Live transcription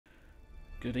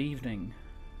Good evening,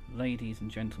 ladies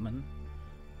and gentlemen.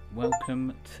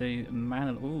 Welcome to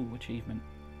Manor... Ooh, achievement.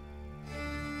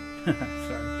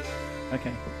 Sorry.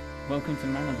 Okay, welcome to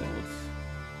Manor Lords.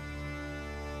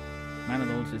 Manor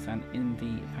Lords is an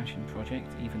indie passion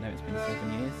project. Even though it's been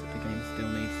 7 years, the game still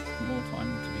needs more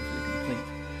time to be fully complete.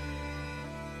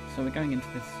 So we're going into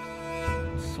this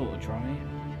sort of dry.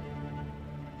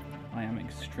 I am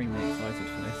extremely excited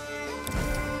for this.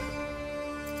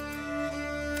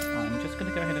 I'm just going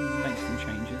to go ahead and make some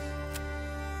changes.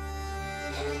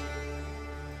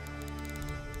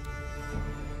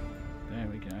 There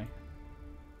we go.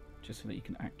 Just so that you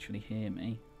can actually hear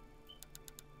me.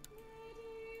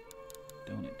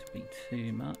 Don't want it to be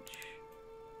too much.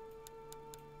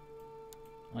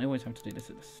 I always have to do this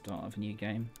at the start of a new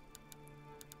game.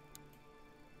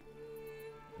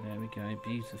 There we go,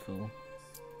 beautiful.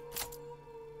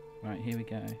 Right, here we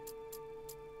go.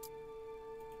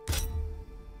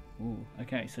 Ooh,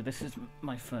 okay, so this is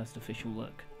my first official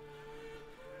look.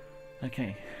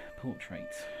 Okay,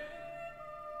 portrait.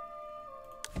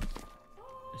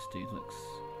 This dude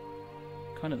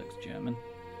kind of looks German,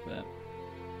 but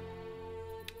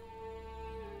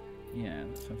yeah,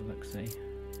 let's have a look, see.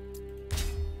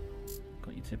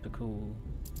 Got your typical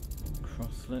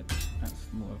cross look, that's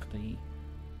more of the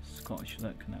Scottish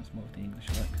look, and that's more of the English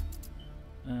look.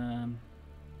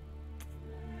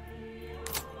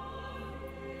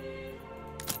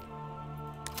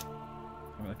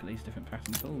 Have a look at these different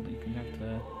patterns. Oh, you can have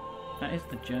the... That is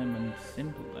the German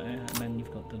symbol there, and then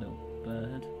you've got the little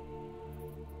bird.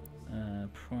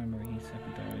 Primary,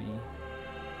 secondary...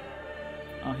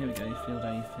 Oh, here we go, field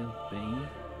A, field B.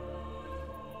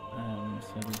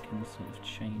 So we can sort of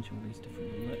change all these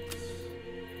different looks,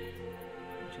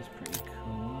 which is pretty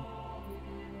cool.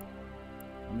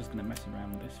 I'm just going to mess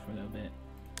around with this for a little bit,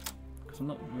 because I'm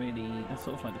not really... That's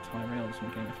sort of like the Tyrells from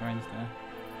Game of Thrones there.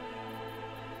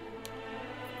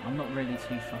 I'm not really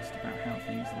too fussed about how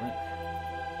things look.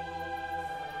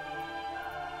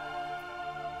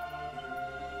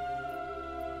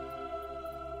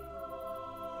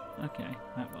 Okay,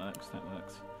 that works, that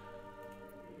works.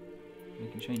 We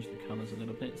can change the colours a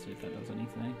little bit, see if that does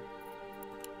anything.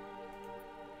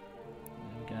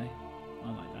 There we go.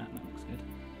 I like that, that looks good.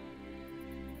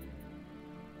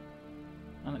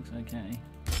 That looks okay.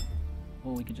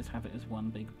 Or we could just have it as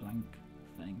one big blank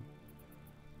thing.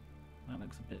 That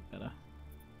looks a bit better.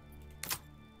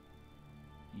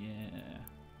 Yeah.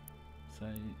 So,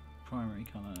 primary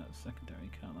colour, secondary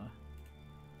colour.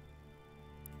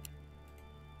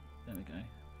 There we go.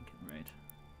 Make it red.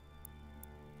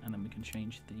 And then we can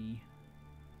change the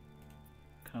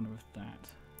colour of that.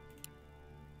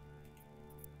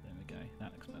 There we go.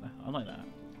 That looks better. I like that.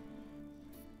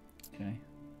 Okay.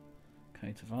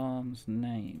 Coat of arms,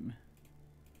 name.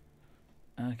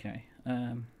 Okay.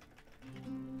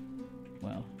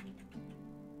 Well.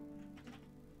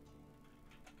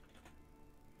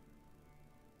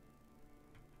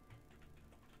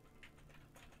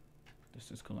 Let's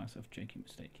just call ourselves Jakey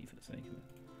Mistakey for the sake of it.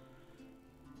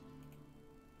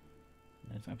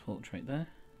 There's our portrait there.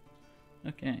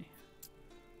 Okay.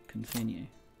 Continue.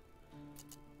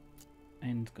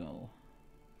 End goal.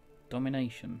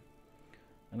 Domination.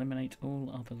 Eliminate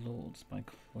all other lords by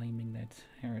claiming their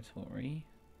territory.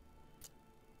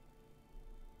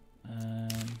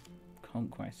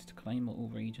 Conquest. Claim all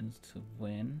regions to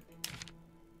win.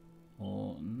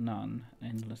 Or none.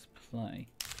 Endless play.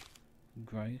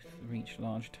 Growth. Reach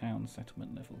large town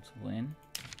settlement level to win.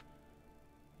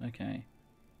 Okay.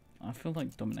 I feel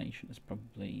like domination is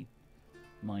probably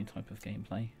my type of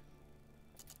gameplay,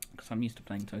 because I'm used to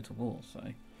playing Total War,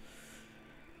 so...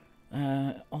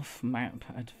 off-map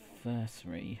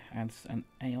adversary adds an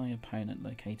AI opponent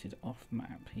located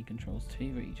off-map. He controls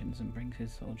 2 regions and brings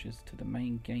his soldiers to the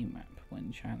main game map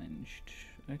when challenged.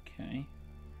 Okay.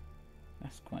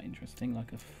 That's quite interesting,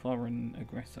 like a foreign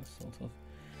aggressor sort of.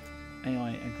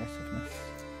 AI aggressiveness.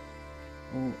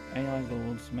 All AI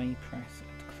lords may press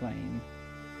and claim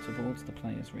towards the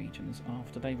player's regions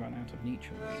after they run out of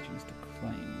neutral regions to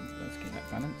claim. Let's get that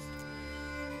balanced.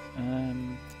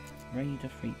 Raider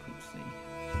frequency.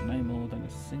 No more than a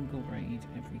single raid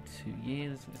every 2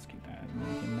 years. Let's keep that at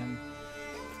medium then,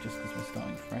 just because we're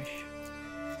starting fresh.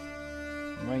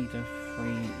 Raider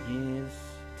 3 years.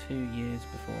 2 years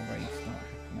before raids start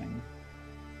happening.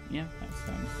 Yeah, that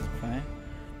sounds fair.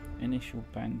 Initial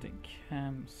bandit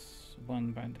camps.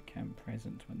 1 bandit camp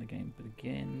present when the game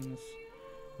begins.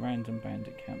 Random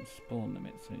bandit camp spawn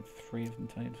limit, so 3 of them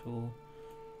total.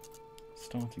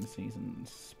 Starting season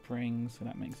spring, so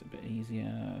that makes it a bit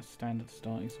easier. Standard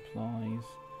starting supplies.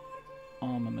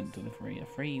 armament delivery, a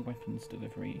free weapons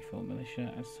delivery for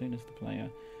militia as soon as the player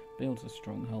builds a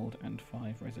stronghold, and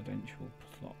 5 residential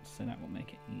plots, so that will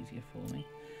make it easier for me,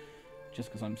 just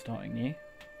because I'm starting new.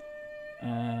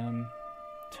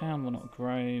 Town will not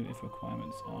grow if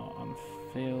requirements are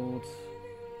unfilled.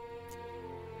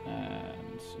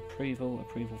 And approval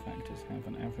factors have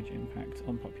an average impact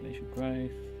on population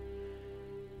growth.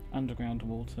 Underground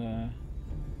water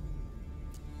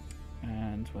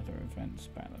and weather events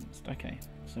balanced. Okay,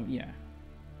 so yeah.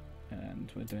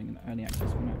 And we're doing an early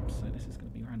access map, so this is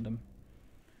going to be random.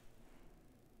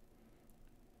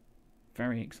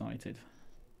 Very excited.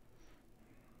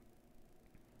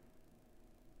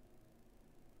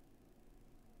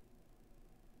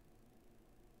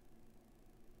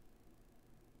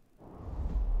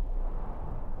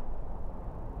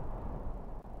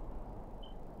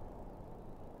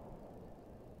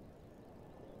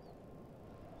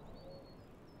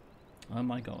 Oh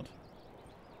my god.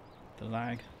 The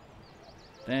lag.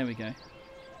 There we go.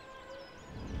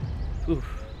 Oof.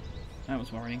 That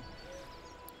was worrying.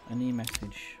 A new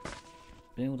message.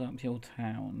 Build up your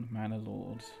town, Manor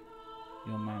Lords.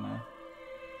 Your manor.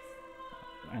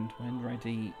 And when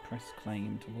ready, press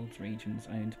claim towards regions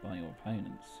owned by your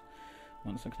opponents.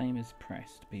 Once a claim is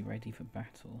pressed, be ready for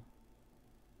battle.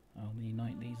 I'll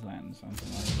unite these lands under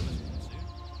my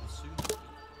rule.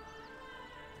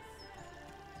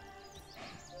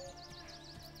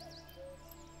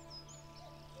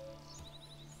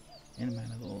 In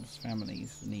Manor Lords,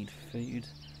 families need food,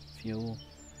 fuel,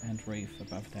 and roof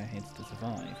above their heads to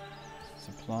survive.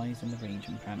 Supplies in the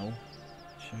region panel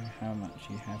show how much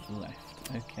you have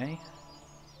left. Okay.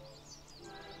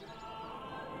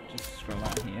 Just scroll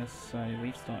out here. So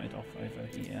we've started off over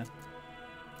here.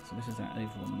 So this is our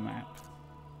overall map.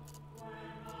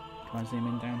 Can I zoom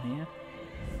in down here?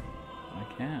 I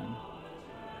can.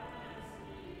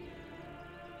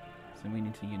 So we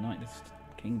need to unite this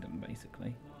kingdom,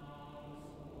 basically.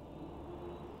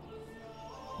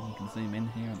 And you can zoom in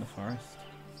here on the forest.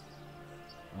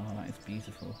 Oh, that is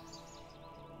beautiful.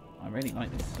 I really like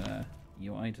this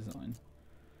UI design.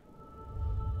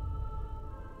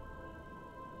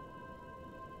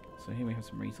 So here we have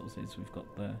some resources. We've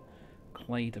got the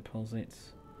clay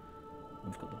deposits,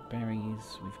 we've got the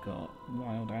berries, we've got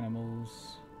wild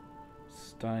animals,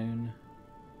 stone,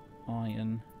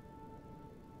 iron.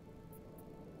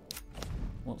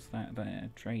 What's that there?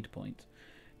 Trade point.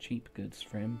 Cheap goods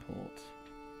for import.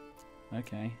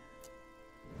 Okay.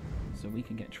 So we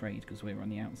can get trade because we're on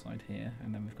the outside here,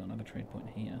 and then we've got another trade point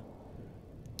here.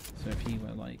 So if you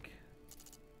were like...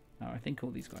 Oh, I think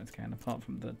all these guys can, apart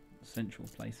from the central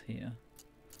place here.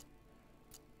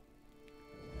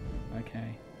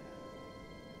 Okay.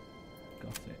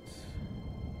 Got it.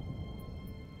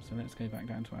 So let's go back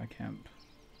down to our camp.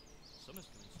 Summer's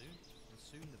coming soon, and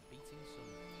soon the beating sun.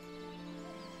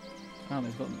 Oh,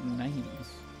 they've got names.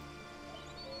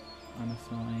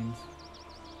 Unassigned.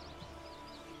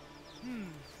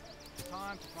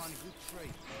 Time to find a good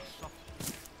trade. Soft.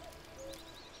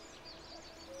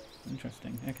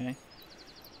 Interesting, okay.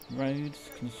 Roads,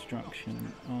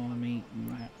 construction, army,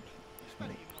 map.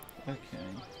 Okay.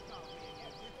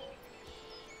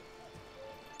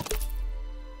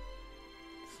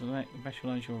 Select,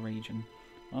 visualize your region.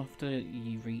 After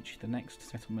you reach the next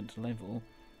settlement level,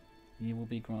 you will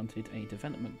be granted a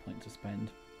development point to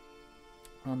spend.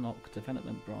 Unlock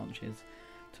development branches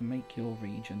to make your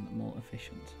region more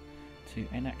efficient. To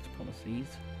enact policies,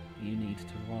 you need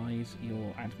to rise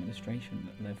your administration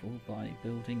level by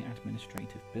building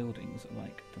administrative buildings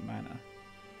like the manor.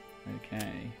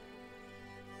 Okay.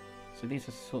 So these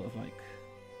are sort of like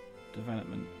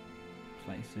development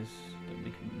places that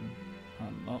we can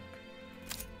unlock.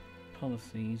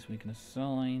 Policies we can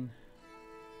assign.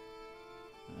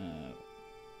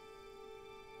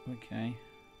 Okay.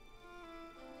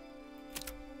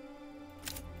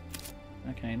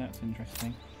 Okay, that's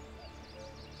interesting.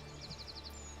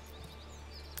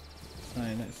 So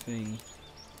let's see.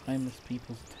 Homeless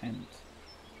people's tent.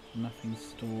 Nothing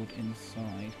stored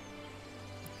inside.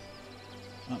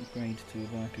 Upgrade to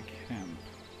a worker camp.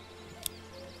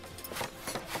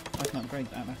 I can upgrade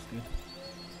that, that's good.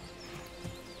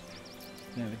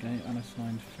 There we go,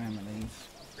 unassigned families.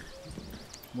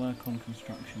 Work on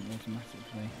construction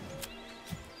automatically.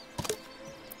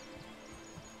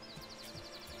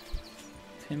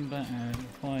 Timber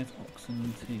requires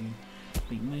oxen to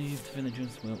be moved.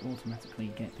 Villagers will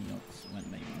automatically get the ox when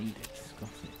they need it. Got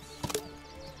it.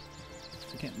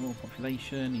 To get more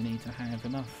population, you need to have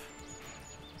enough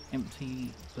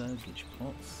empty burgage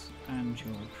pots, and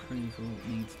your approval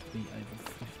needs to be over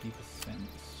 50%.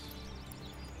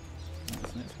 Right,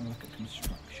 so let's have a look at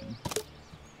construction.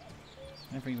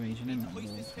 Every region in Manor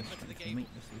Lords has strength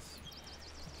weaknesses.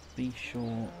 Be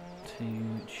sure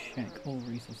to check all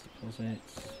resource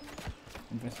deposits.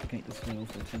 Investigate the soil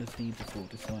fertility before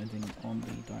deciding on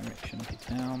the direction of your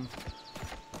town.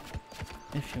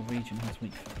 If your region has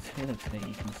weak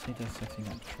fertility, consider setting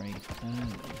up trade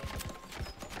early.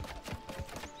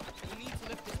 We need to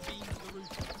lift this beam to the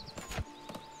roof.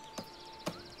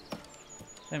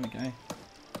 There we go.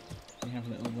 We have a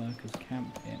little workers'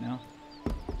 camp here now.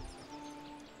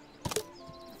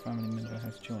 Family member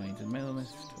has joined. In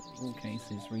most all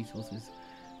cases, resources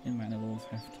in Manor Lords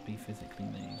have to be physically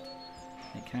moved.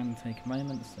 It can take a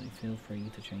moment, so feel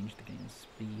free to change the game's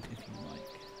speed if you like.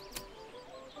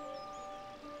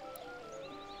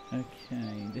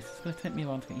 Okay, this is going to take me a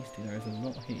while to get used to. There is a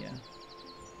lot here.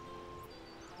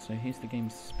 So here's the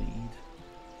game's speed.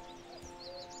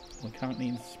 We're currently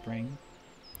in spring.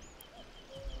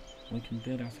 We can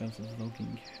build ourselves a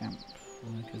logging camp.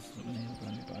 Workers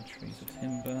nearby trees of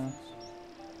timber.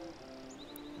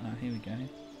 Here we go.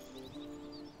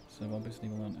 So obviously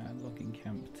we want our logging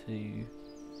camp to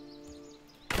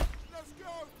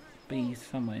be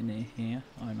somewhere near here,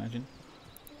 I imagine.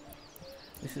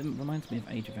 This reminds me of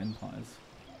Age of Empires.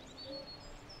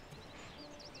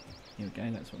 Here we go,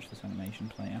 let's watch this animation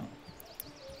play out.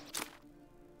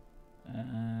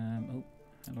 Oh,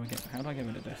 how do I get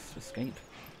rid of this? Escape?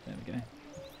 There we go.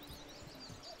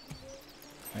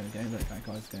 There we go, look, that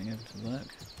guy's going over to work.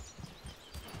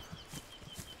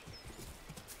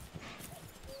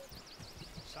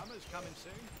 Summer's coming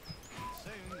soon.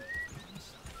 Soon.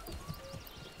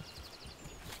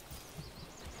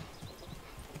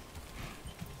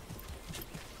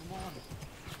 Come on.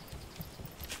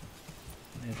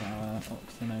 There's our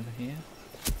oxen over here.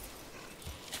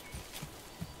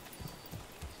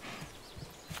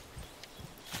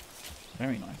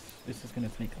 Very nice. This is going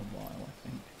to take a while, I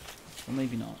think. Or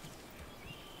maybe not.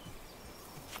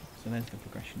 So there's the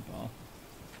progression bar.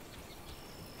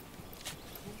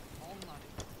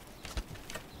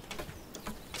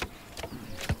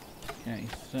 Okay,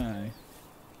 so...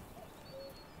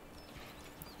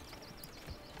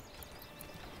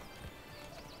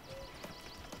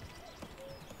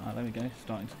 there we go,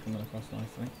 starting to come across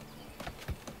nicely.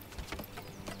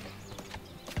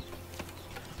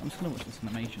 I'm just going to watch this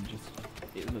animation,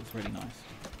 it looks really nice.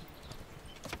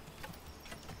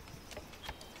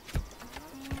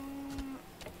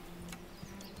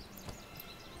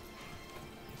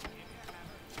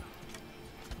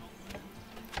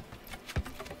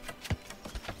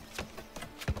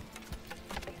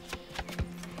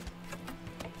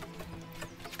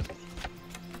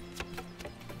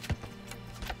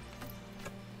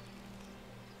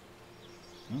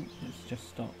 Oh, it's just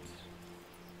stopped.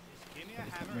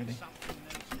 It's not ready.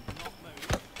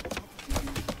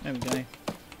 There we go.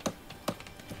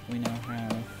 We now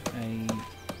have a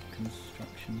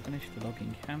construction finished, the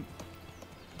logging camp.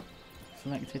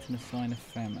 Select it and assign a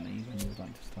family when you would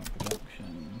like to start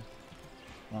production.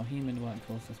 Our human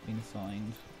workforce has been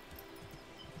assigned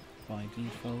by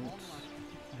default.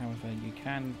 However, you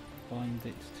can bind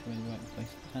it to a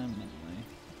workplace permanently.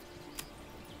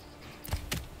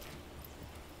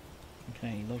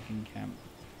 Okay, logging camp.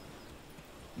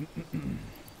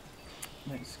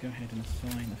 Let's go ahead and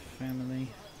assign a family.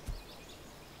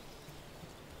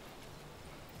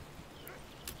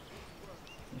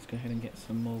 Let's go ahead and get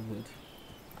some more wood.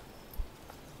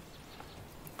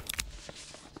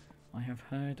 I have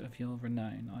heard of your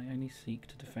renown. I only seek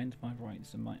to defend my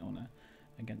rights and my honour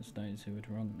against those who would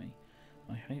wrong me.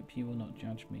 I hope you will not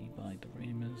judge me by the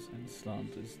rumours and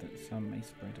slanders that some may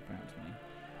spread about me.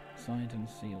 Signed and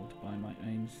sealed by my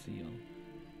own seal,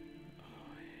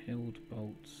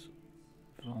 Hildbolt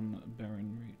von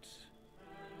Berenroot.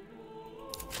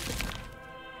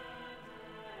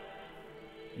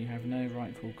 You have no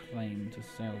rightful claim to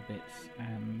Selbitz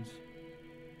and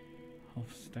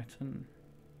Hofstetten.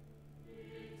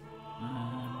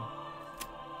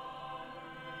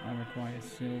 I require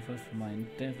silver for my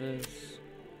endeavours.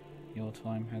 Your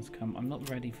time has come. I'm not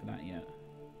ready for that yet.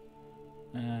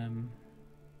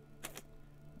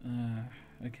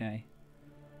 Okay.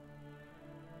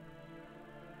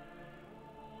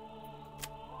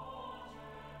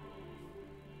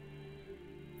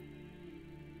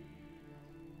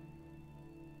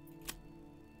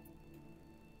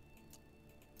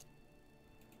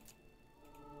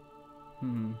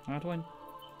 How do I...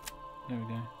 There we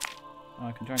go. Oh,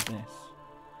 I can drag this.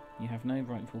 You have no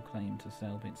rightful claim to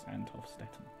Selbitz and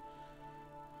Hofstetten.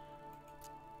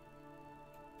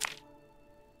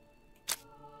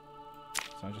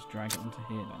 So I just drag it onto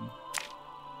here then.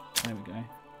 There we go.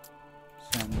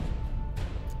 Send.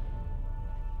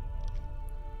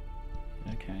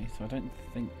 Okay, so I don't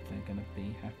think they're going to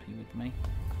be happy with me.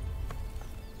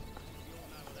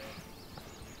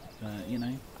 But, you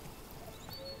know.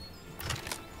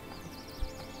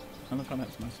 I love how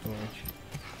that's my storage.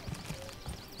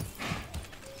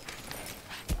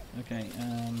 Okay,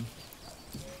 oh,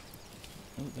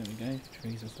 there we go.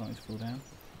 Trees are starting to fall down.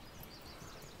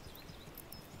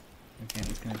 Okay,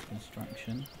 let's go to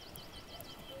construction.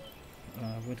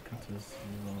 Woodcutters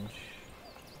lodge.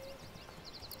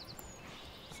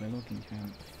 So logging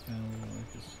camp, fell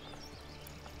workers.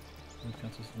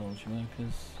 Woodcutters lodge.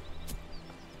 Workers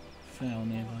fell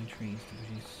nearby trees to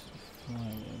produce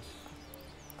firewood.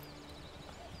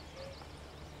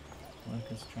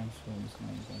 Workers transforms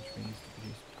nearby trees to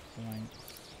produce planks.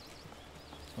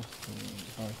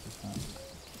 Forester's hut.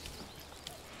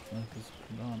 Workers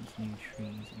plant new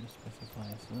trees in a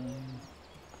specified zone.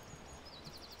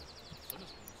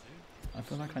 I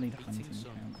feel like I need a hunting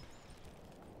camp.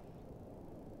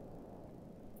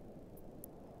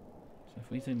 So if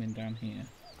we zoom in down here,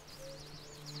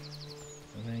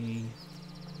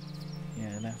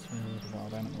 yeah, that's where all the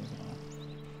wild animals are.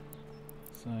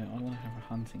 So I want to have a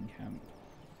hunting camp.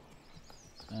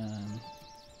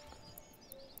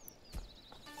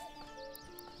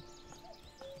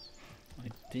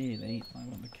 Ideally, I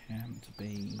want the camp to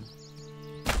be,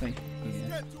 say,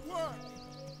 here.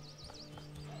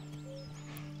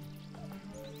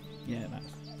 Yeah,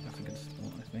 that's a good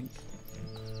spot, I think.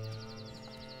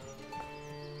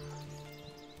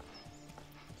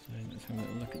 So let's have a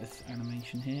little look at this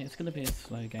animation here. It's going to be a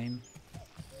slow game.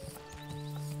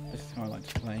 This is how I like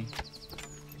to play.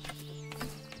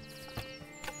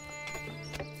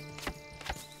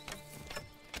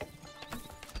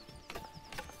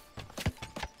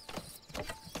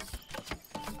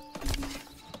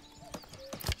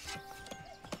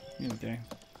 Here we go.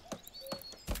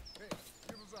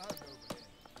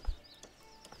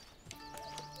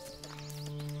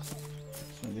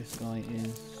 So this guy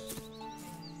is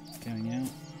going out. I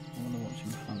want to watch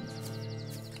him hunt.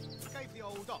 I gave the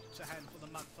old ox a handful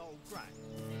of month-old grain.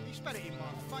 He spat it in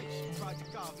my face and tried to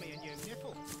carve me a new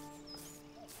nipple.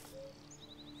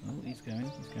 Oh, he's going,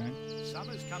 he's going.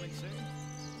 Summer's coming soon.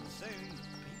 Soon, the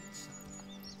pizza.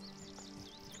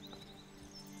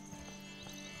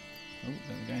 Oh,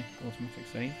 there we go. Automatic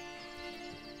save.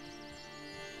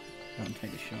 Go and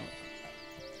take the shot.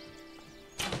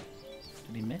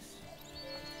 Did he miss?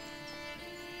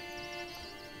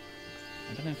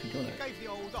 I don't know if he got it. I gave the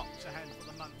old ox a handful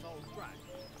of month-old grain.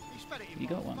 He spat it in You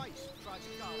got my one? face and tried to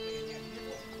carve me a new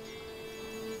nipple.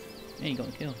 Yeah, you got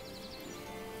the kill.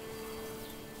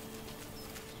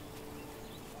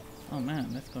 Oh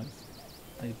man, this guy's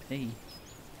OP.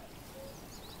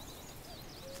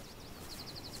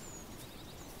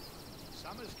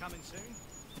 Summer's coming soon.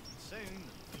 Soon,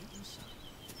 the beaten sun.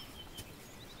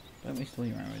 Don't waste all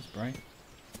your arrows, bro.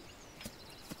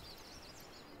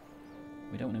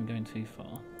 We don't want him going too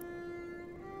far.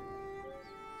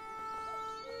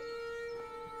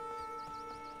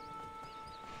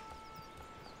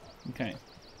 Okay.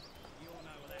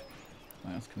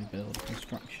 What else can we build?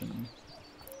 Construction.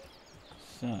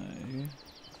 So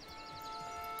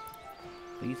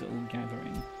these are all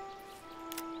gathering.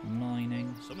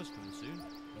 Mining. Summer's coming soon,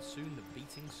 and soon the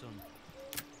beating sun.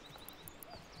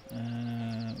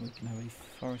 We can have a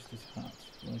forester's hut.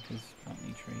 Workers plant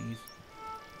new trees.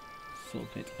 Saw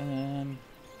pit. I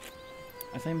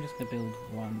say I'm just gonna build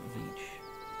one of each.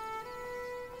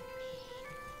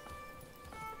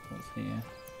 What's here?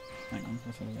 Hang on,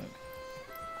 let's have a look.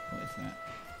 What is that?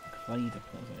 Clay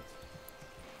deposit.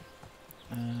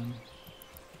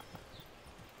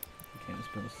 Okay, let's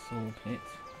build a saw pit.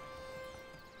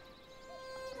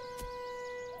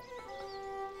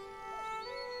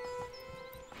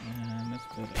 And let's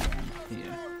build it around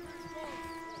here.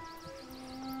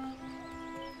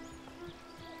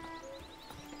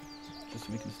 Just so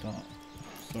we can start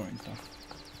storing stuff.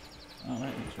 Oh, that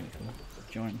looks really cool. A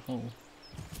giant hole.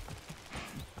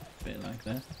 Bit like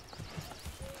that.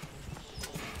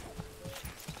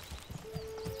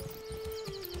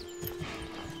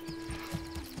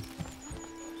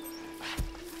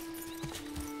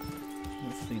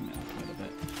 Let's zoom it up a little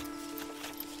bit.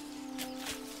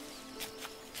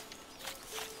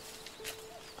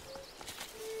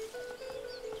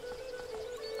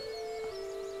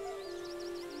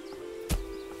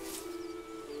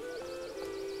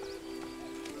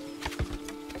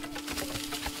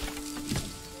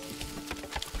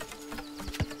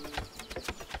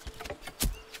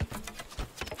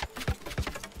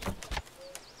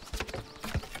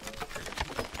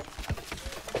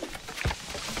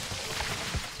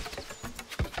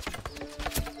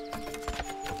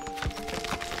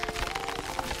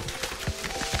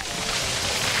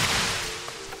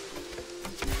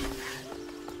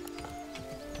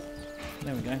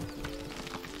 There we go. We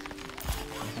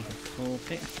have a saw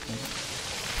pit.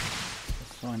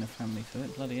 Assign a family to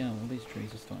it. Bloody hell, all these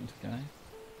trees are starting to go.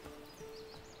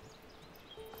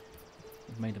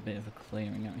 We've made a bit of a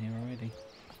clearing out here already.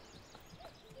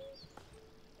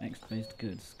 Exposed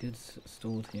goods. Goods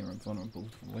stored here are vulnerable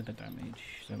to weather damage,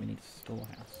 so we need a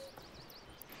storehouse.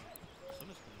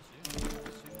 Summer's coming soon.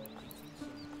 Soon the beating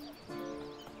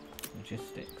sun.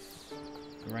 Logistics.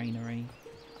 Granary.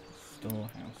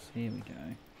 Storehouse. Here we go.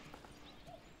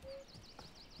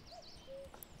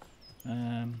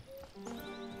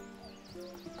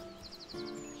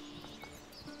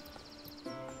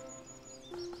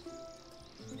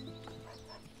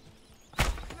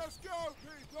 Let's go,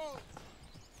 people!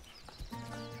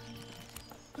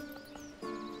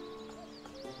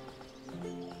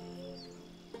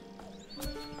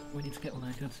 We need to get all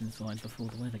our goods inside before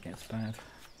the weather gets bad.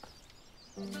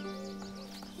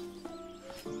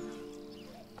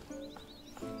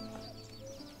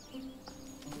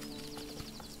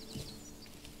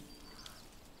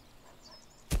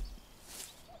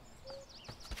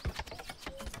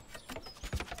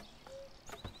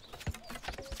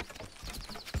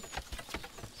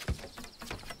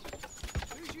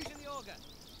 Who's using the auger?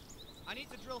 I need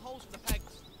to drill holes for the pegs.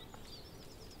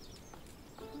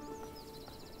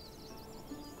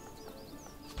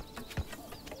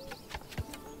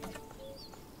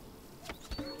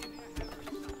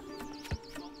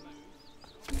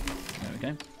 There we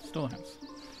go. Storehouse.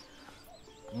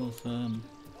 Awesome.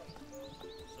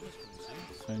 Summer's coming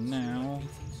soon. So now,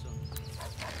 Beating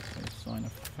sun. assign a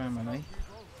family.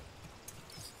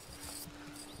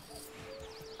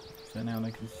 So now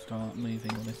they can start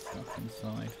moving all this stuff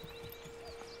inside.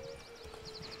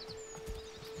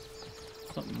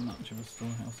 It's not much of a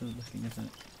storehouse looking, is it?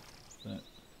 But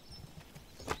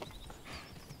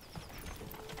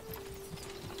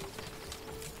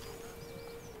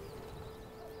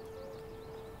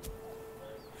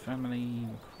family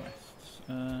requests.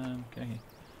 Okay,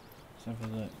 let's have a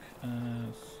look.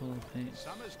 Saw pits,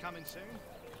 Summer's coming soon.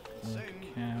 log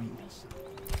Soon. camp.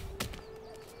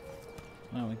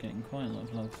 Oh, we're getting quite a lot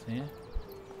of logs here.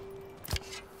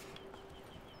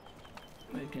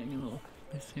 We're getting a lot of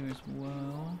this here as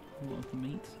well. A lot of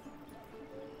meat.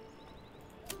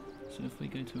 So if we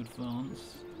go to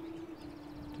advance,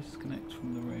 disconnect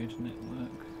from the road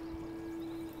network.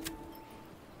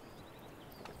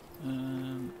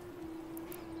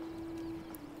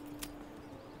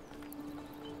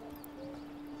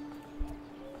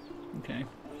 Okay,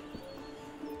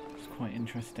 it's quite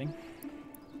interesting.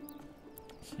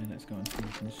 So let's go into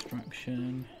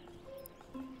construction.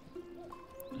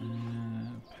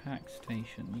 Pack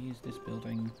station. Use this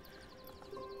building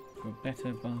for a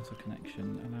better barter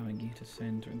connection, allowing you to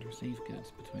send and receive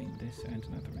goods between this and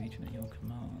another region at your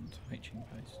command. Hitching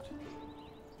post.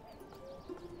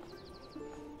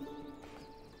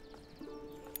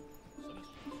 Summer's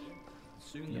coming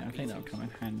soon. Soon Yeah, the I think that'll beating come in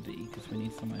sun. handy because we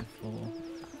need somewhere for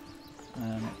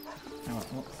our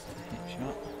ox to hitch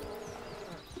up.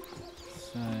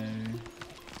 So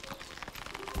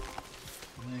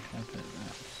where can I put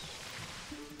that?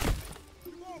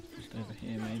 Just over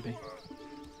here maybe.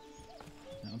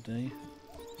 That'll do.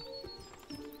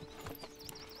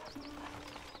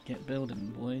 Get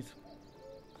building, boys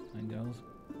and girls.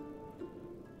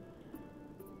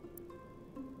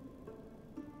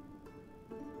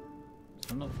 So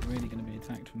I'm not really going to be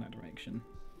attacked from that direction.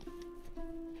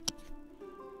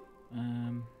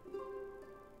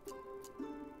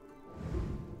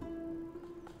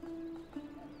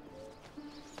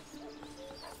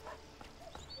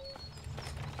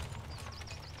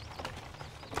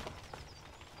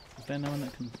 Is there no one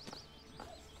that can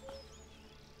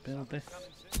build this?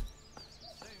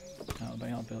 Oh,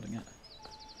 they are building it.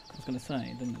 I was going to say,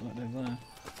 it didn't look like they were.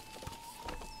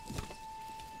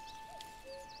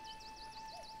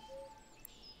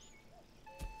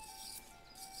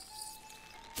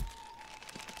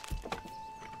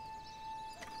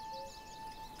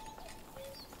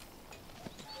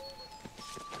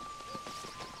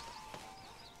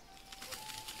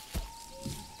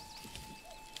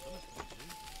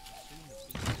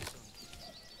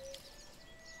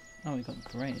 Oh, we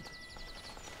got bread.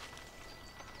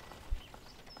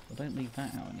 Well, don't leave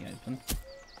that out in the open.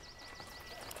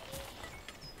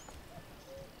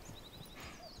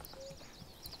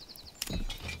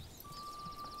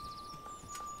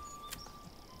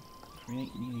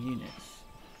 Create new units.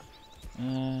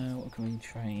 What can we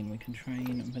train? We can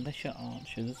train militia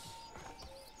archers.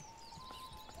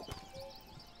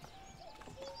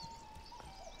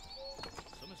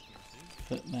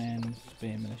 Footmen,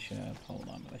 spear militia,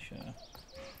 polearm militia,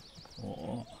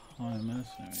 or hire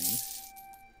mercenaries.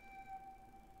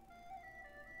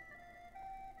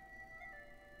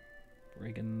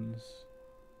 brigands,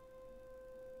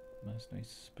 mercenary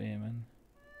spearmen,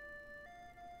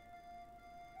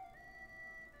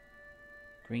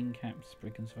 green caps,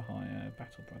 brigands for hire,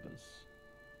 battle brothers.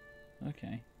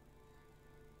 Okay.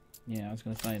 Yeah, I was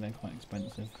going to say they're quite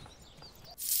expensive.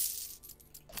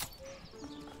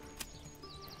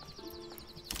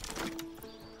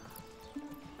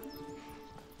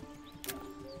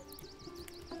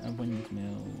 A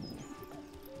windmill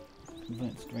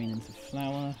converts grain into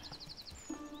flour.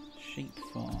 Sheep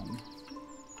farm.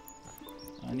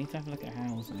 I need to have a look at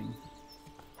housing.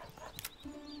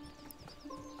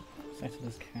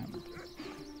 Settlers camp.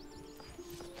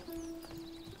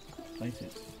 Place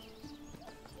it.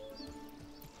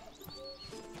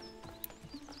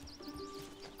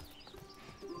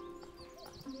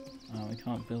 Oh, we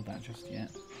can't build that just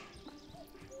yet.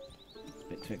 It's a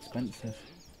bit too expensive.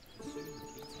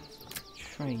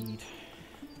 Trade.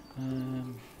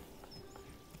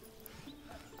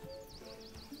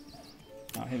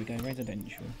 Oh, here we go,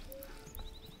 residential.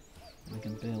 We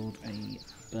can build a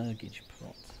burgage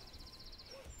plot.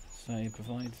 So,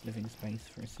 provides living space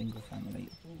for a single family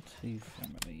or two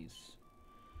families.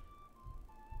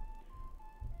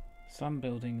 Some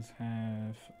buildings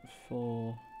have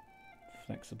 4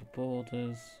 flexible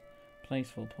borders. Place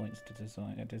 4 points to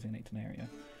designate an area.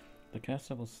 The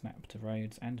cursor will snap to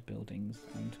roads and buildings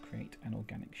and create an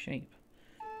organic shape.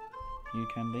 You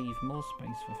can leave more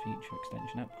space for future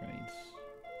extension upgrades.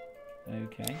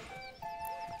 Okay.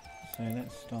 So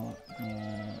let's start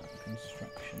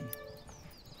construction.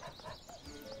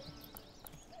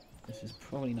 This is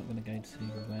probably not going to go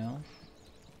too well.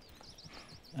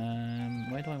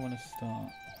 Where do I want to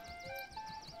start?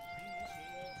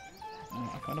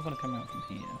 I kind of want to come out from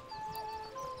here.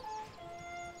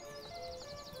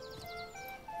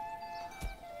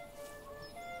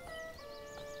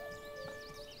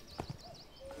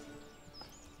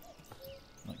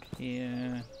 Like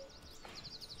here.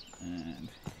 And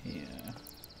here.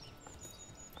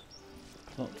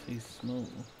 Plot too small.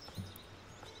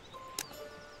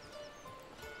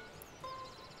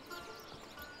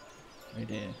 Oh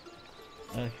dear.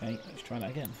 Okay, let's try that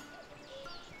again.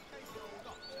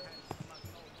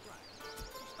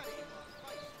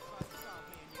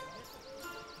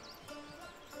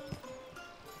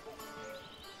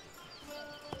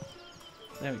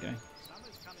 There we go.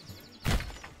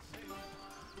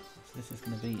 So this is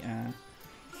going to be our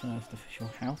first official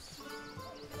house.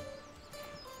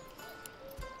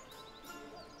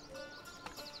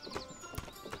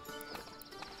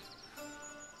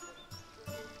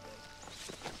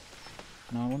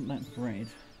 Now I want that bread.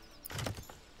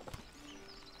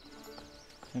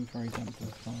 Temporary damp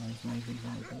supplies may be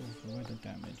vulnerable for weather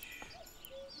damage.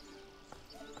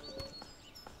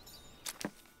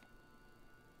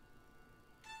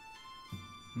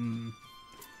 I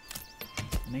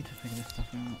need to figure this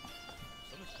stuff out.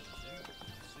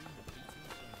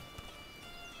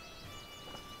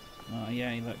 Oh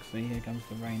yeah, look, see, here comes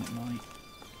the rain at night.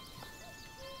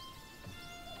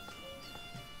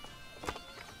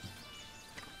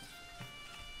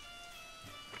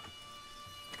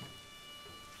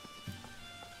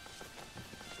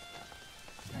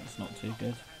 That's not too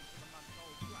good.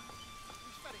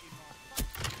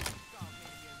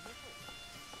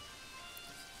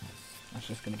 That's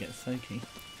just going to get soaky.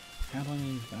 How do I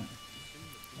move that?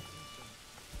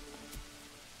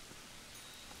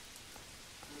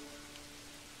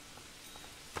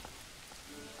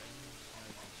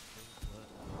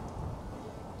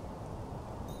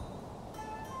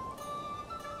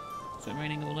 Is it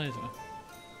raining all over?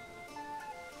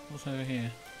 What's over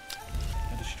here?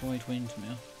 A destroyed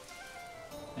windmill.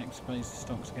 Exposed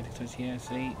stocks are getting close. Yeah,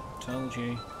 see? Told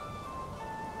you.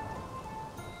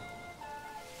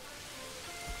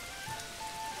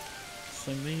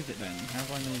 So move it then. How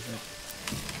do I move it?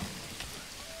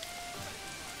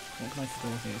 What can I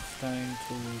store here? Stone,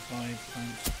 tools, hides,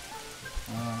 planks.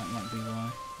 Ah, that might be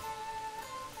why.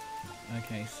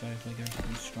 Okay, so if I go to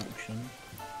construction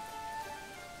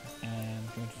and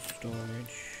go to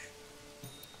storage,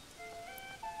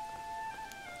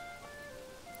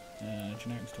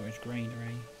 generic storage,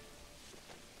 granary.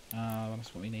 Ah,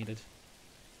 that's what we needed.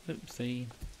 Oopsie.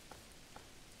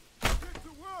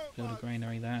 Build a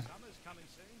granary there.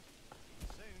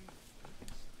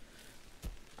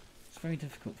 It's very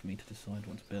difficult for me to decide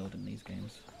what to build in these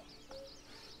games.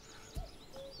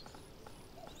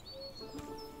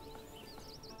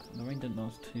 The rain didn't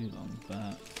last too long, but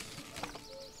I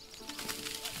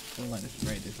feel like this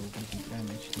raid is all going to be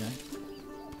damaged now.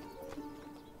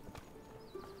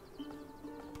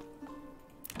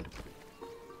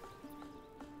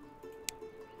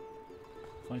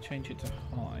 If I change it to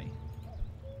high,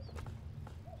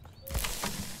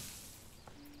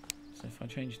 if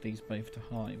I change these both to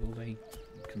high, will they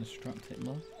construct it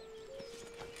more?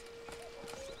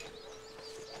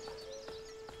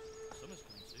 Summer's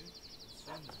coming soon, and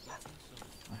soon the beating sun.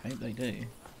 I hope they do.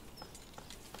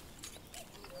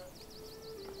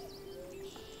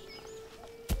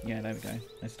 Yeah, there we go.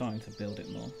 They're starting to build it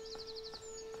more,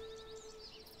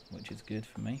 which is good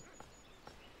for me.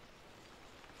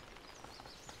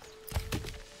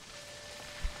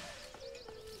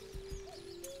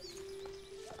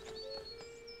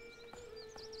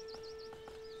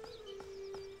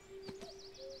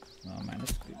 Oh man,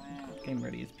 this game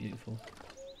really is beautiful.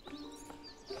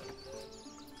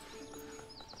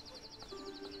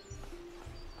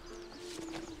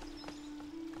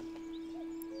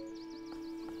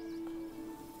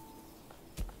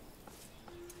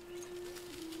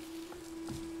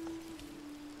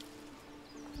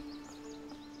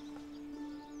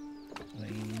 Are they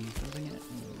building it?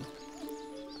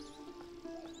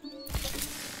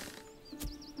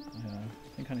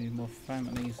 I think I need more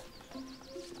families.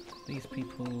 These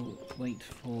people wait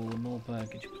for more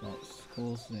burgage plots,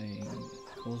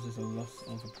 causes a loss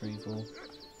of approval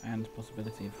and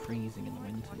possibility of freezing in the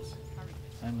winters.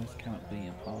 Homeless cannot be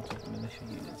a part of the militia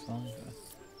units either.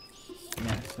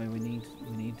 Yeah, so we need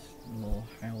more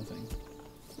housing.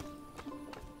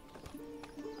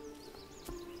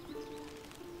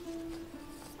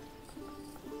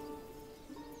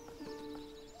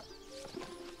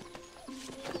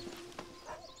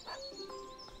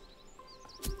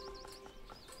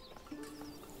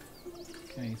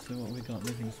 Okay, so what have we got?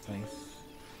 Living space.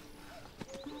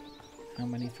 How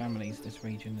many families this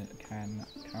region can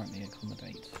currently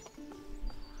accommodate?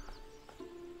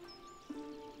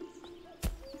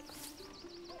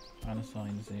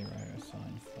 Unassigned 0,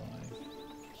 assigned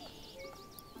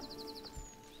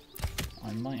 5.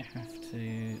 I might have to...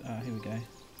 here we go.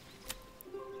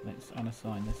 Let's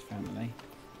unassign this family.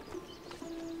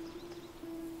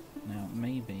 Now,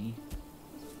 maybe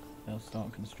they'll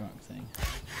start constructing.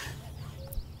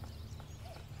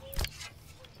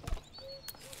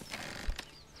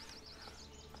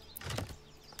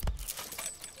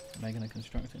 Are they going to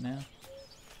construct it now?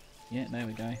 Yeah, there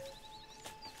we go.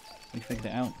 We figured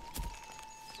it out.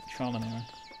 Trial and error.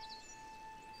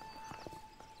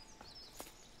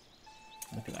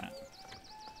 Look at that.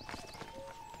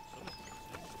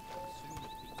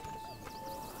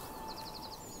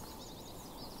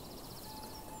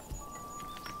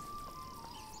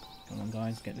 Come on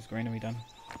guys, get this granary done.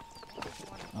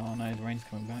 Oh no, the rain's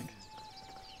coming back.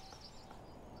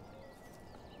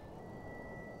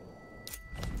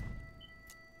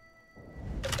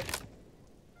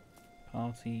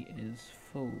 Party is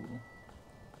full.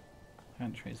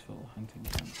 Pantry is full. Hunting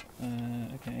camp.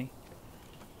 Okay.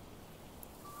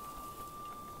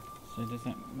 So does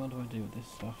that... what do I do with this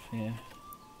stuff here?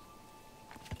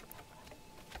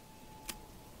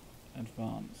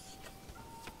 Advanced.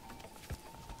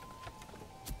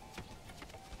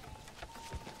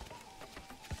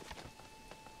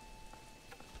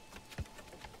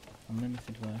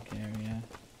 Unlimited work area.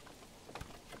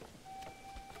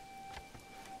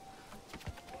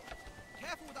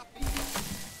 Careful with that beast.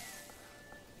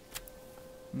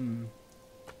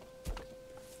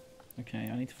 Okay,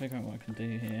 I need to figure out what I can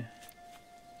do here.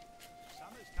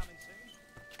 Summer's coming soon.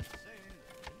 Soon.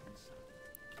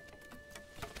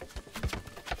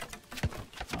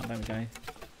 Oh, there we go.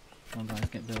 Come on guys,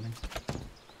 get building.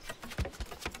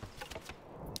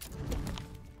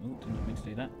 Oh, didn't mean to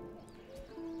do that.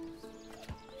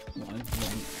 What I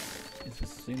want is as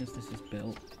soon as this is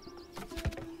built...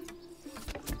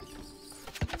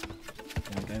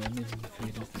 There we go, we're moving through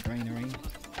into the granary.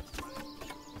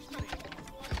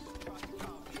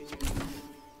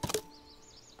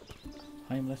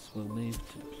 Homeless will move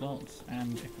to the plots,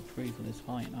 and if approval is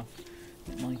high enough,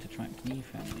 it might attract new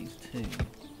families too.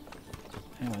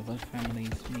 However,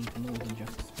 families need more than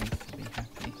just space to be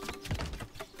happy.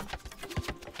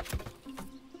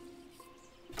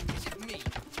 Is it me?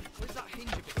 Or is that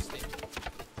hinge a bit stiff?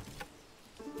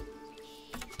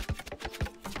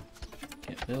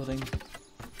 Get building.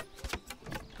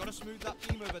 Gotta smooth that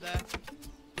beam over there.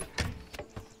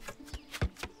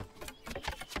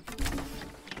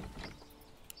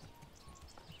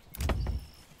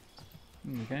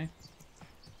 There we go. Is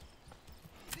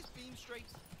this beam straight?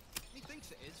 He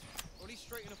thinks it is, or at least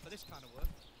straight enough for this kind of work.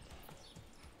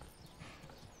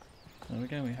 There we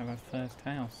go, we have our first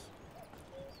house.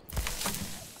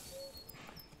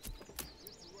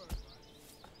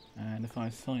 And if I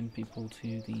assign people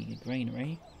to the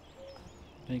granary,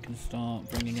 they can start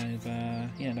bringing over...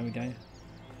 yeah, there we go.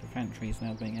 The pantry is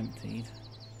now being emptied.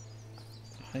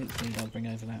 So hopefully they'll bring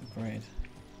over that bread.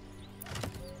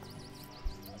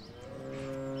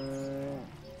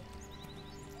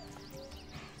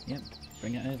 Yep,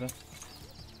 bring it over. Are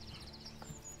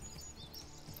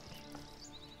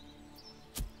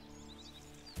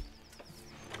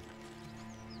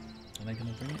they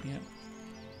going to bring it? Yep.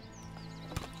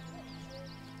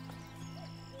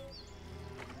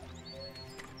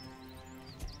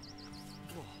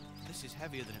 Whoa, this is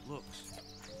heavier than it looks.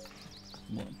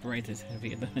 What, bread is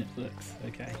heavier than it looks?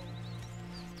 Okay.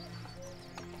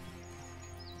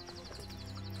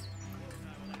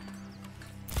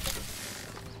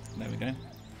 There we go.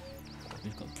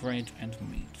 We've got bread and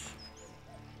meat.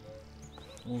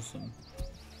 Awesome.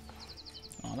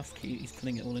 Oh, that's cute. He's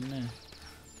putting it all in there.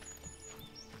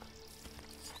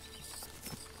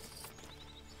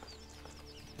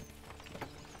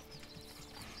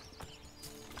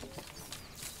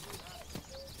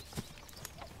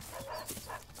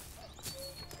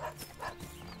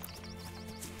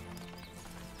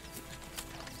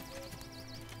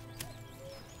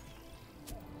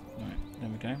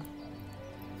 Go.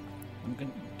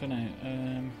 Don't know.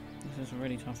 This is a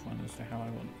really tough one as to how I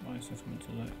want my settlement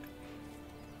to look.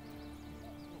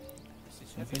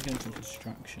 So if we go to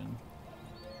construction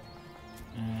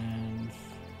and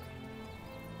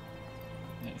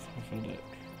let's have a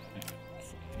look at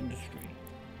industry.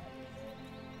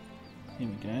 Here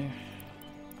we go.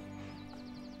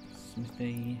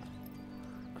 Smithy,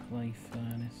 clay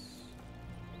furnace,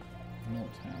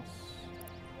 malt house.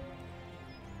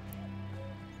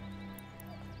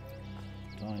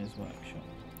 Dyer's workshop.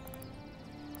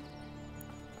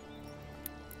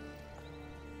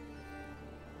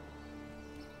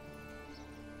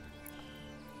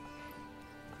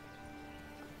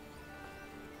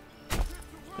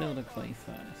 Let's build a clay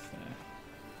furnace there.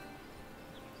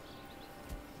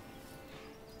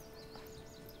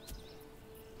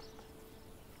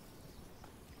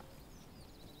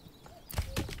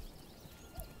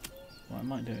 What I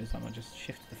might do is I might just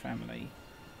shift the family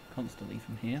constantly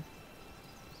from here.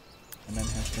 And then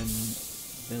have them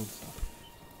build stuff.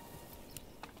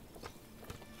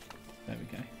 There we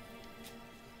go.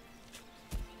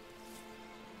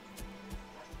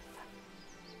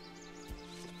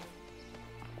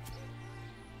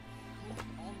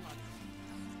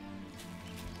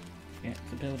 Yeah,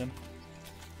 to build them.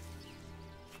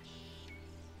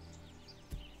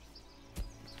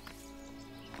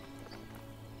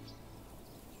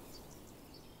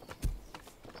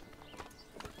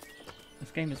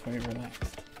 This game is very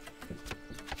relaxed.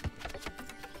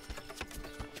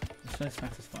 It's so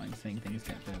satisfying seeing things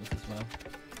get built as well.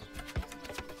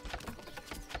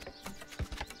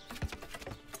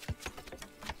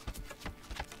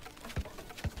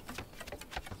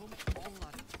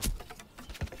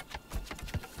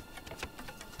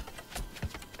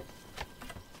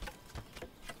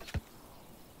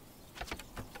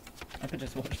 I could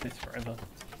just watch this forever.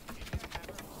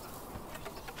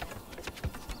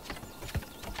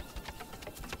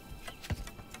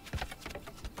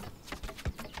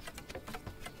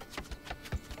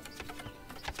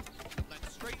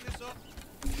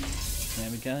 There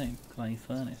we go, clay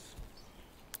furnace.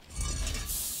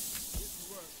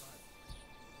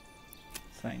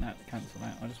 Saying that to cancel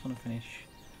that, I just want to finish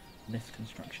this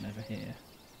construction over here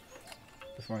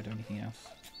before I do anything else.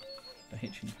 The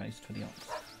hitching post for the ox.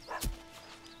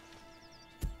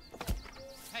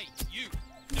 Hey, you!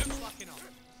 No slacking off!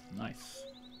 Nice.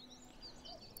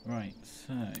 Right,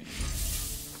 so...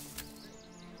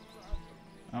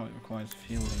 Oh, it requires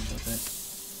fueling, does it?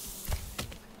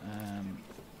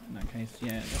 In that case,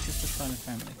 yeah, let's just assign a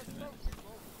family to it.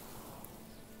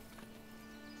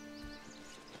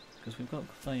 Because we've got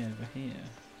clay over here,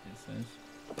 it says.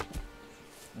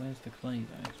 Where's the clay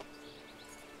though?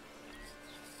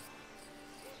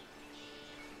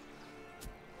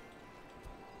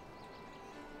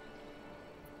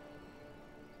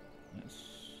 Let's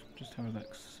just have a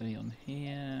look, see on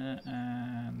here,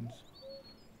 and...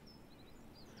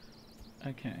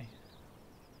 Okay.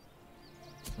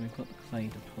 So we've got the clay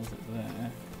deposit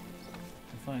there.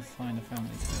 If I assign a family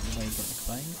to it, will they get the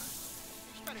clay?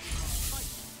 Spent it in my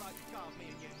face and tried to carve me a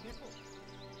new nipple.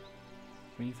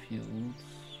 3 fuels.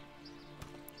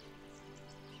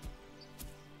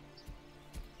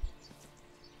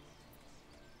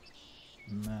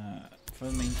 Nah, for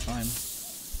the meantime,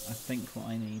 I think what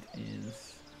I need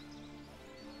is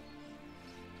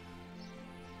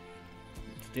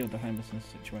to deal with the homelessness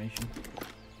situation.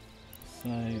 So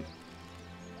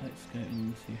let's go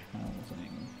into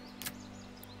housing.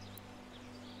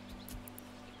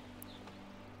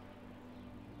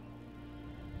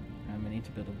 And we need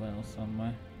to build a well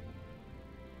somewhere.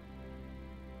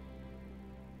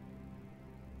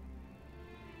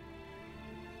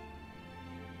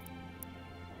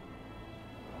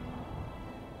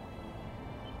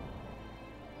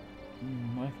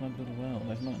 can I build a well?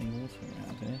 There's not any water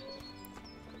around here.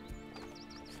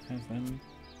 Let's have them.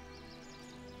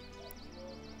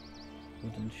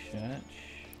 Wooden church.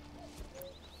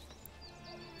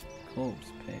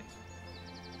 Corpse pit.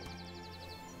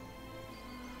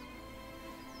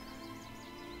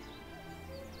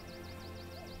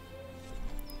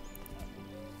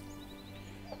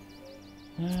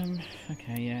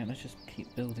 Okay, yeah, let's just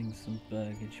keep building some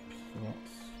burgage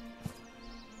plots.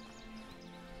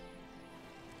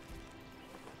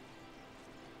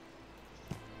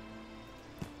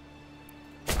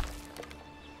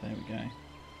 There we go. Carry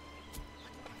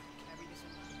this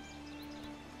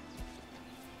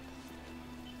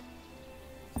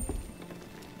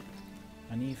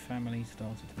around. A new family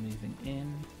started moving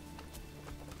in.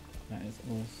 That is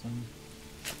awesome.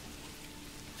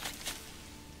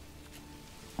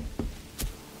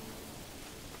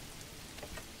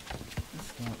 Let's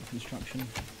start with construction.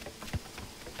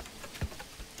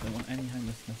 Don't want any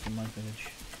homelessness in my village.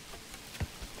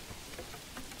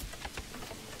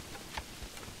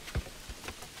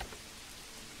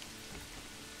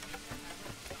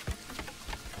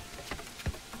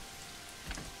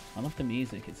 I love the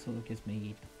music, it sort of gives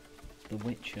me The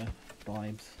Witcher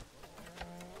vibes.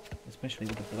 Especially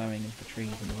with the blowing of the trees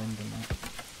and the wind and that.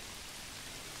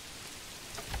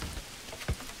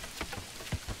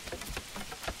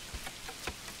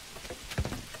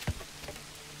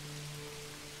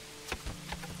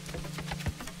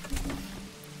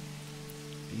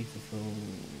 Beautiful.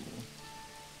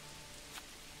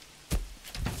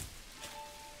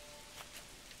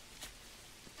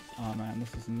 Oh man,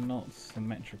 this is not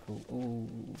symmetrical. Oh,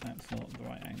 that's not the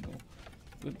right angle.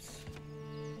 Whoops.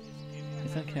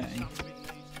 It's okay.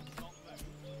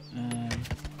 I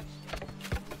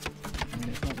mean,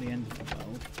 it's not the end of the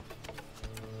world.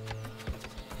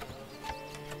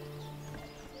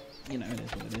 You know, it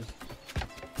is what it is.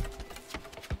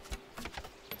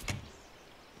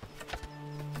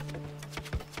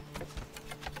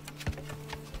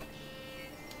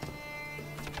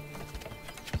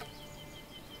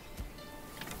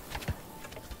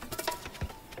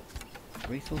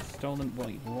 Resource stolen.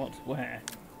 Wait, what? Where?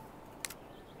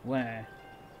 Where?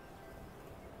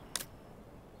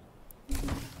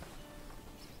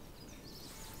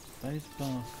 Those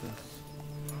bastards.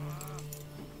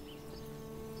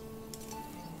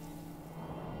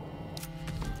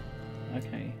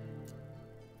 Okay.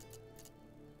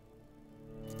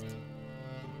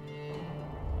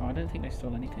 Oh, I don't think they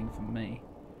stole anything from me.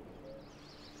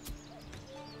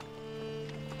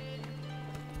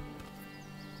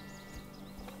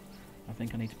 I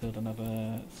think I need to build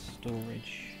another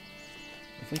storage.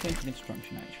 If we go to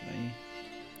construction, actually,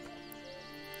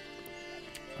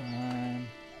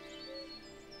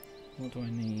 what do I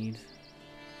need?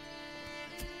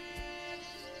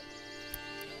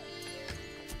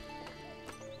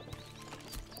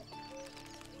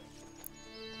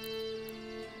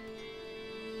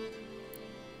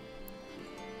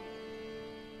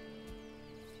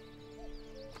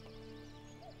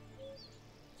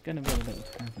 It's going to build a little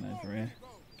tavern over here.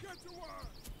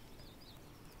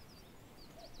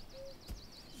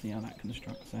 See how that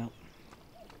constructs out.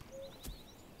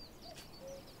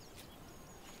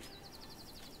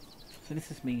 So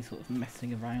this is me sort of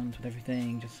messing around with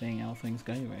everything, just seeing how things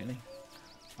go really.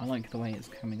 I like the way it's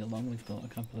coming along. We've got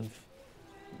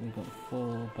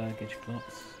 4 burgage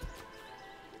plots.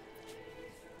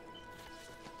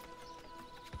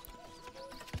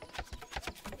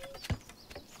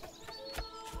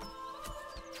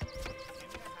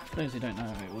 For those who don't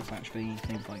know, it was actually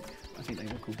things like, I think they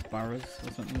were called boroughs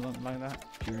or something like that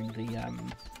during the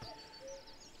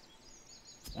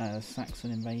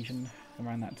Saxon invasion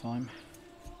around that time.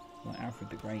 Like Alfred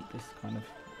the Great,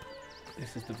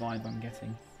 this is the vibe I'm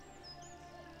getting.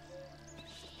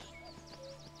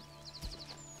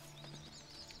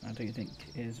 I do think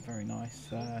it is a very nice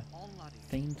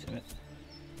theme to it.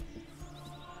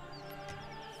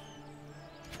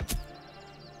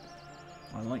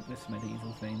 I like this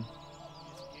medieval theme.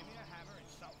 Just give me a hammer and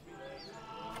something later.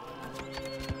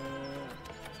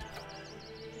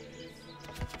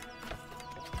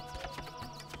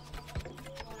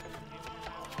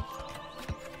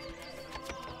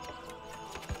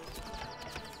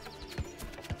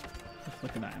 Just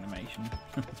look at that animation.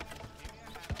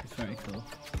 It's very cool.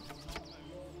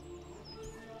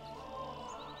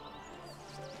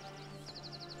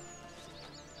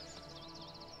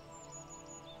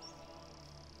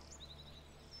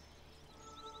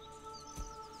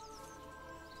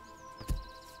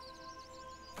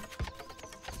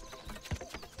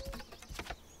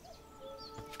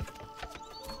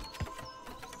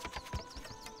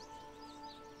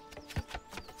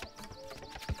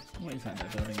 is that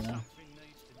they're building now? Something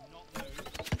needs to not move.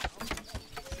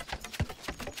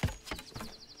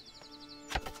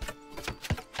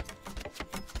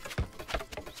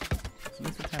 So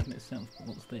this is the tavern itself, but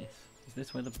what's this? Is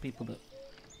this where the people that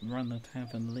run the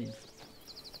tavern live?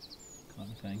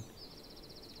 Kind of thing.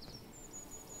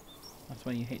 That's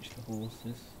where you hitch the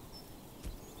horses.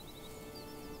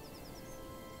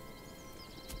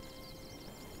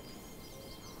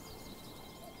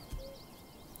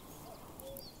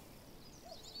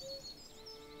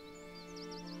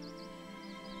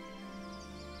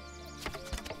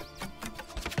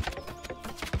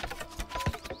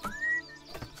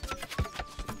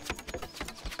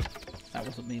 That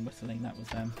wasn't me whistling, that was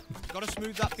them. Gotta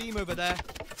smooth that beam over there.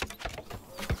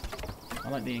 I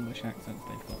like the English accents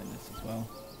they've got in this as well.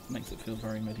 Makes it feel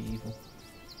very medieval.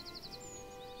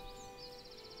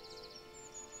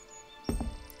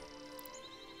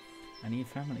 A new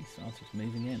family started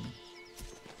moving in.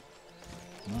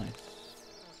 Nice.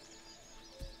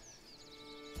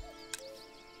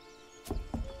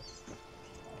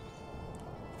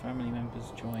 Family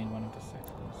members join one of the settlers.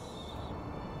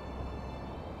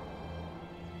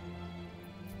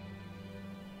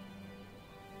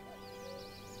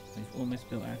 We've almost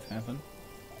built our tavern.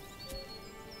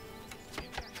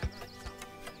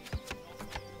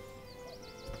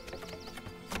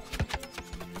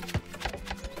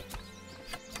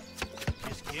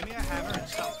 Just give me a hammer and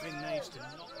something needs to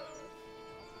not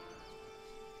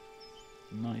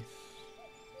move. Nice.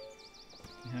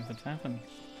 We have a tavern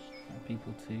for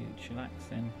people to chillax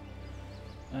in.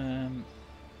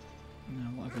 Now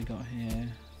what have we got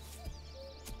here?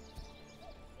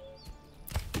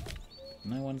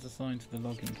 No one's assigned to the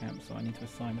logging camp, so I need to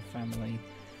assign a family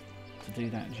to do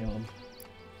that job.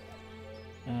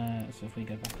 So if we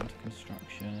go back into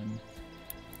construction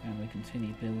and we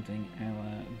continue building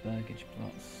our burgage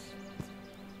plots.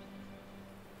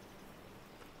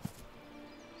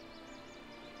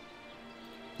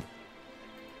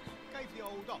 Gave the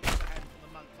old ox a hand for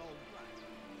the month-old grey.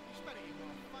 He spat it in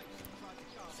my face and tried to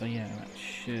carve So yeah, that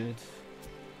should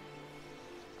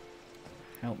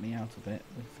help me out a bit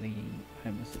with the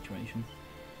homeless situation.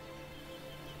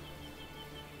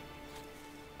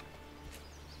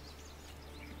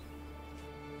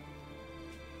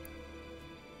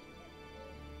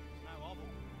 no hobble.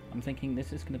 I'm thinking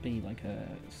this is going to be like a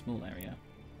small area,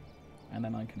 and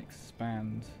then I can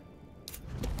expand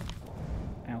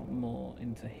out more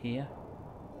into here.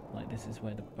 Like this is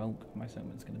where the bulk of my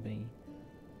settlement's going to be.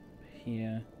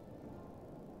 Here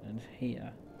and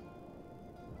here.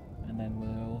 And then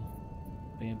we'll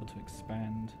be able to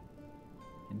expand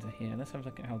into here. Let's have a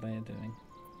look at how they are doing.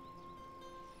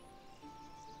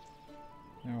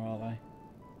 Where are they?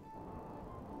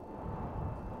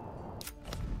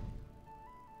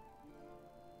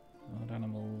 Wild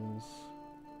animals.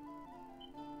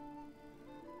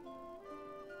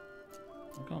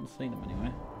 I can't see them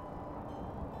anywhere.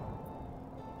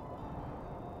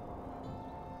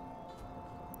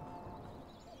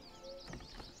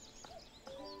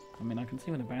 I mean, I can see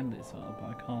where the bandits are, but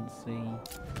I can't see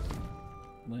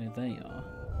where they are.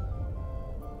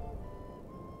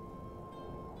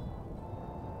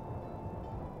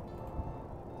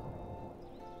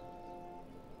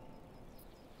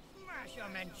 Smash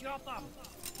 'em and chop 'em.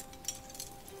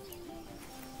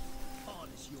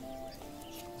 Harness your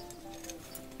rage.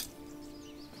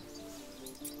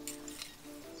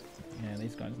 Yeah,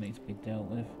 these guys need to be dealt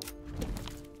with.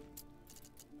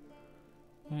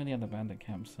 Where are the other bandit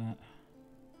camps at?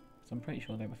 So I'm pretty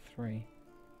sure there were 3.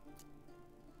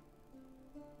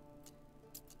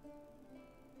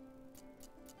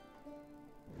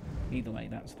 Either way,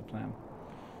 that's the plan.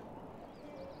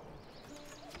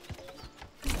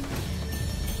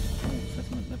 Oh,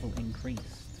 settlement level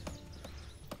increased.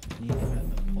 New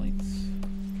development points.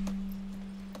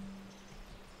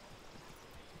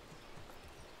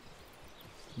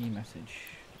 New message.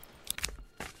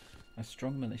 A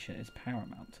strong militia is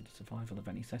paramount to the survival of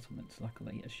any settlement.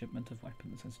 Luckily, a shipment of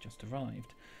weapons has just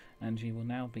arrived, and you will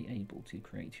now be able to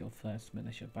create your first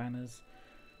militia banners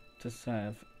to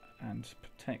serve and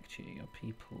protect you, your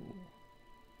people.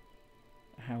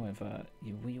 However,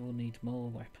 we will need more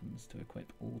weapons to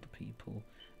equip all the people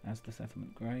as the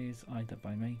settlement grows, either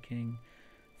by making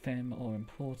them or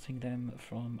importing them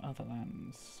from other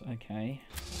lands. Okay,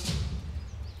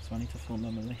 so I need to form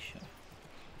a militia.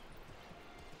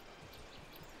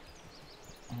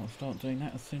 I'll start doing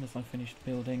that as soon as I finished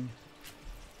building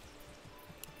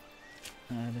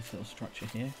this little structure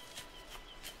here.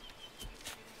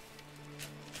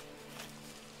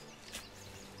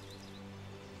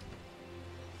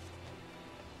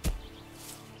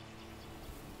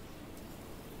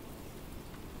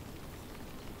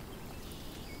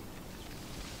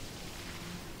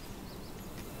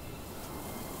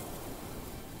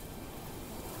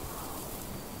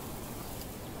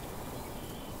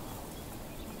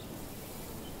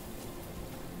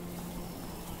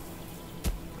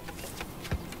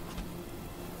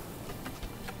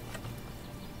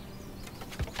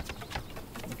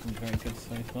 looking very good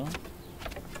so far.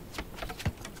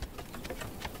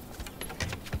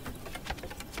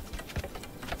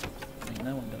 Ain't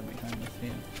no one gonna be homeless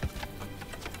here.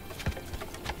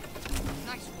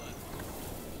 Nice work.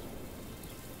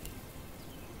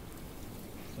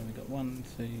 So we got 1,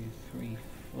 2, 3,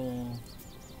 4,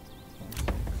 5,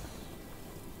 6.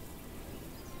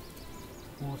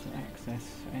 Water access.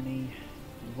 Any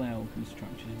well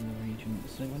constructed in the region.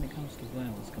 So when it comes to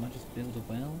wells, can I just build a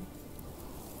well?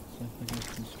 So if I go to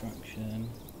construction,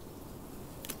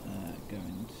 go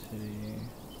into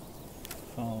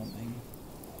farming,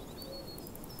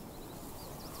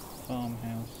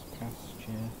 farmhouse,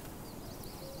 pasture,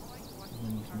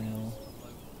 windmill.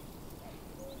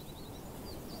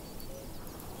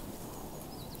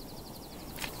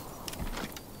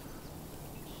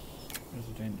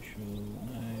 Residential,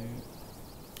 no.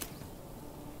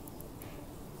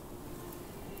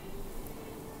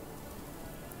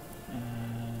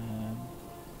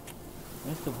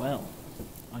 Where's the well?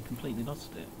 I completely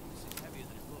lost it. This is heavier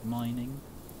than it looks. Mining?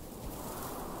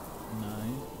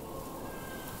 No.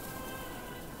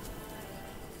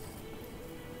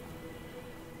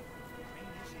 Bring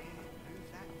this in, move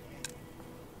that there.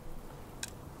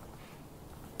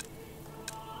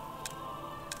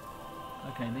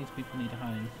 Okay, these people need a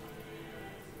home.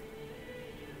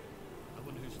 I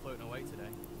wonder who's floating away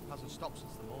today. Hasn't stopped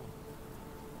since the morning.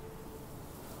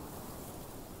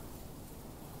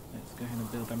 Let's go ahead and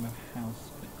build them a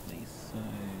house quickly. So,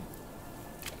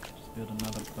 just build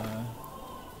another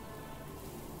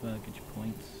burgage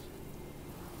point.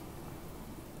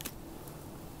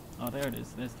 Oh, there it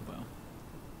is. There's the well.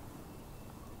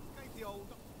 Gave the old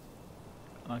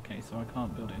Okay, so I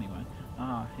can't build it anyway.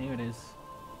 Ah, here it is.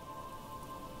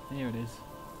 Here it is.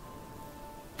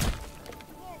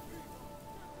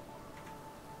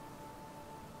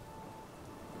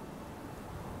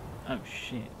 Oh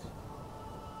shit.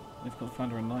 We've got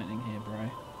thunder and lightning here,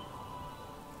 bro.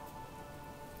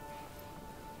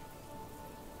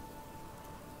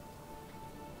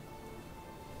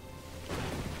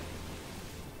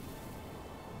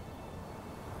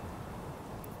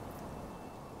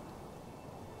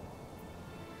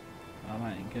 Oh,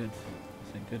 that ain't good.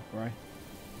 This ain't good, bro.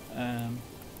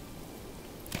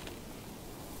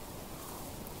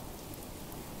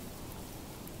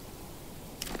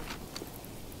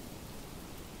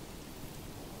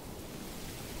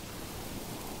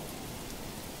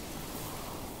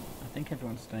 I think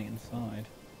everyone's staying inside.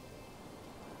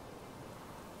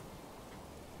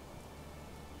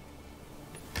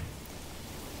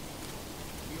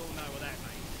 we all know what that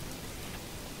means.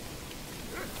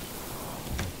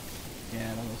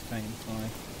 Yeah, they'll all stay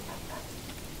inside.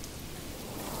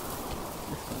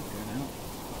 This one's going out.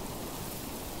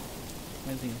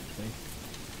 Where's he off to?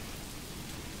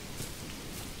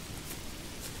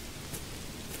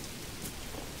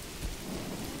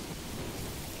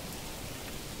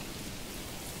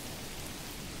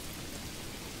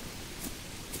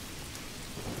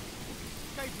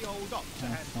 Gave the old ox a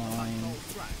That's handful of fine. old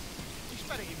drag. He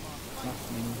spat it in my face.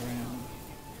 Rustling ground.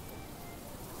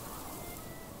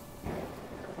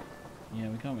 Yeah,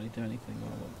 we can't really do anything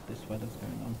while this weather's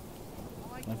going on.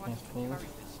 Why Can I do I fast have to forward? carry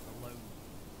this alone?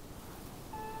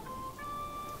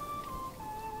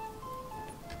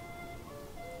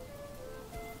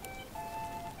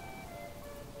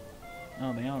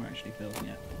 Oh, they are actually building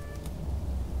it.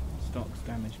 Stocks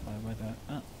damaged by weather.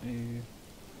 Uh-oh.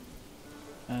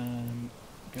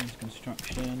 Go into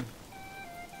construction.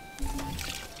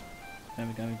 There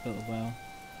we go, we built a well.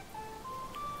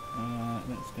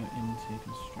 Let's go into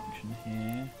construction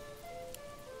here.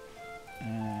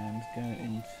 And go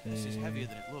into... This is heavier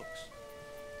than it looks.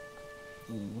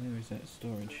 Ooh, where is it?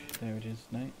 Storage. There it is.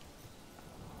 No.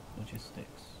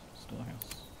 Logistics.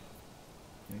 Storehouse.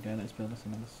 Here we go, let's build us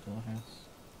another storehouse.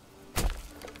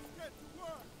 Get to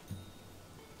work.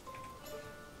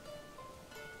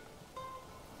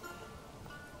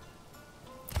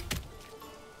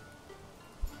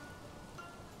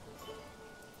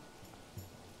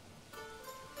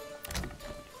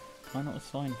 Can I not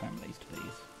assign families to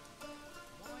these?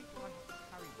 Why do I have to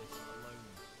carry this alone?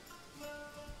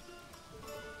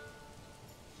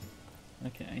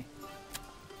 Okay.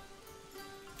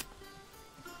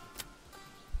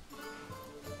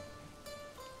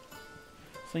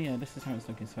 So yeah, this is how it's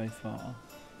looking so far.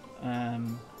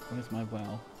 Where's my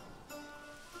well?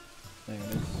 There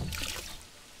it is.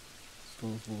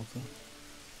 Stores water.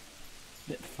 A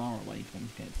bit far away for them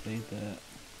to get to, but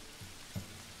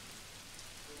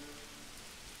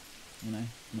you know,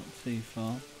 not too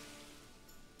far.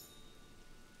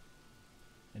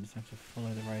 You just have to follow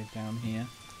the road down here,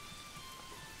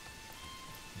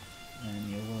 and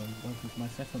you're welcome to my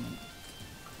settlement.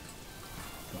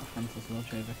 Got a hunter's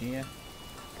lodge over here,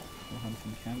 or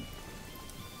hunting camp.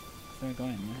 Is there a guy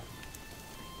in there?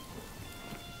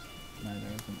 No,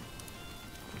 there isn't.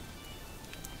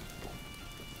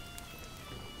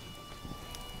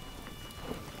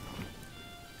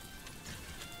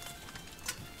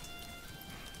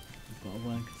 We've got a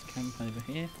workers' camp over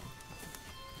here.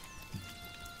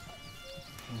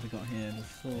 What have we got here? The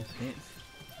saw pit,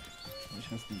 which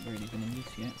hasn't really been in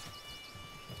use yet.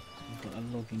 We've got a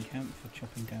logging camp for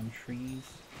chopping down trees.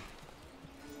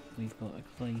 We've got a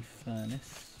clay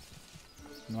furnace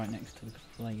right next to the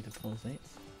clay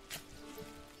deposits.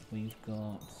 We've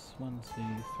got 1, 2,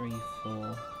 3,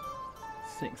 4,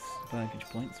 6 burgage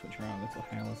points, which are our little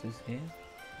houses here.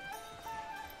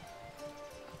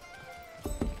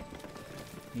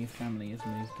 New family has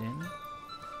moved in.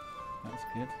 That's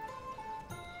good.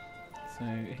 So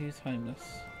who's homeless?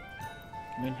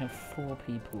 We only have 4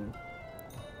 people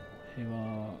who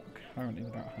are currently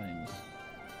without homes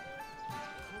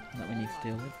that we need to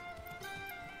deal with.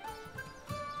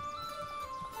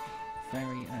 Very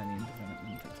early in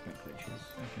development, expect glitches.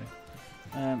 Okay.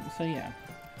 So yeah.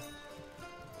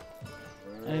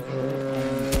 Overall,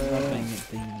 I'm loving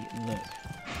the look.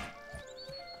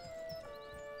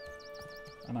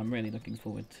 And I'm really looking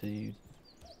forward to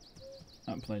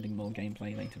uploading more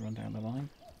gameplay later on down the line.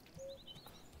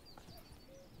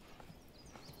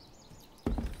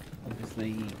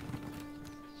 Obviously,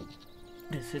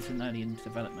 this is an early in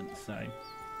development, so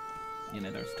you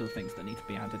know there are still things that need to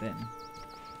be added in.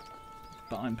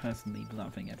 But I'm personally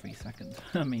loving every second.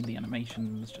 I mean, the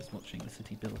animations, just watching the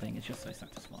city building, is just so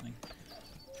satisfying.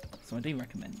 So I do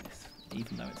recommend this,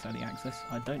 even though it's early access.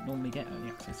 I don't normally get early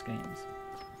access games.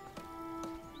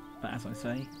 But as I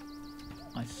say,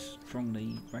 I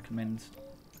strongly recommend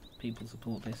people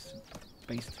support this,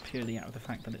 based purely out of the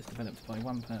fact that it's developed by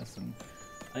one person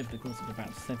over the course of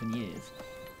about 7 years,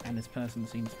 and this person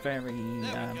seems very, you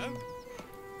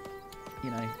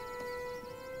know,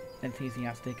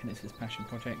 enthusiastic, and it's his passion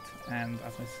project. And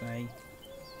as I say,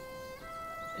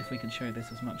 if we can show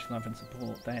this as much love and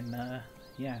support, then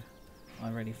yeah, I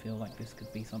really feel like this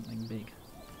could be something big.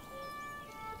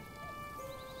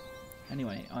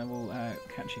 Anyway, I will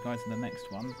catch you guys in the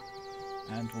next one,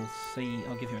 and we'll see.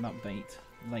 I'll give you an update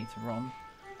later on,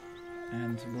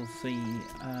 and we'll see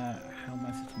how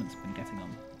my settlement's been getting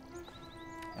on.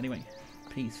 Anyway,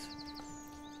 peace.